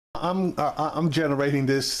I'm generating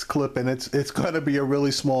this clip, and it's going to be a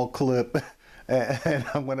really small clip, and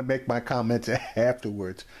I'm going to make my comments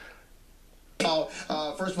afterwards.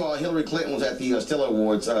 First of all, Hillary Clinton was at the Stellar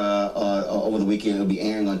Awards over the weekend. It'll be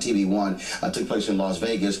airing on TV One. Took place in Las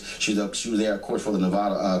Vegas. She was there, of course, for the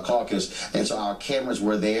Nevada caucus, and so our cameras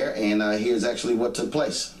were there. And here's actually what took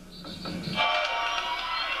place.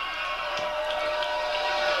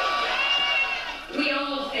 We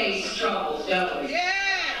all face troubles, don't we? Yeah.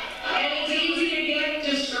 And it's easy to get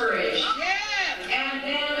discouraged. Yeah. And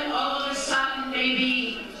then all of a sudden,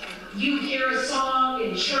 maybe you hear a song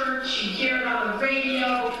in church, you hear it on the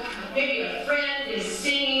radio, maybe a friend is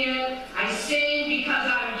singing it. I sing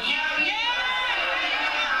because I'm happy.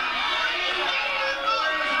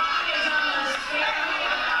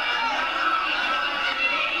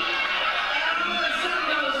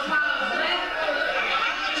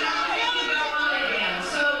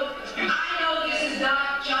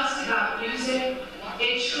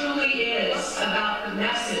 It truly is about the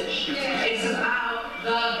message. It's about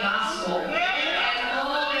the gospel and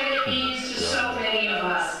all that it means to so many of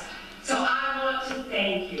us. So I want to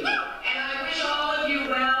thank you. And I wish all of you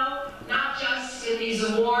well, not just in these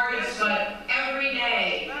awards, but every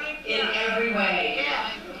day, in every way.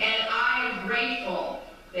 And I'm grateful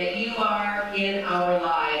that you are in our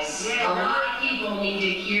lives. A lot of people need to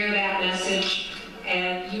hear that message,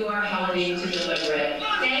 and you are helping to deliver it.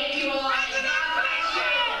 Thank you all.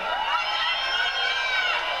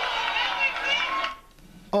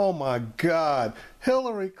 Oh my God.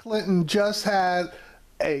 Hillary Clinton just had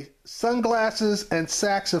a sunglasses and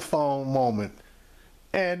saxophone moment.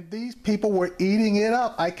 And these people were eating it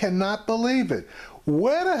up. I cannot believe it.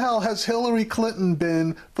 Where the hell has Hillary Clinton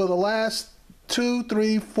been for the last 2,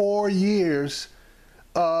 3, 4 years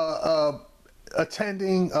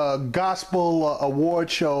attending gospel award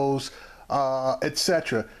shows,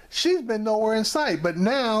 etc.? She's been nowhere in sight. But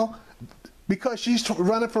now, because she's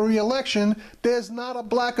running for re-election, there's not a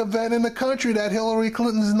black event in the country that Hillary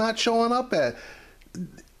Clinton's not showing up at.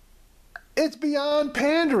 It's beyond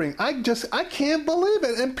pandering. I can't believe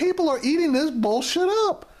it. And people are eating this bullshit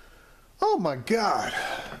up. Oh my God.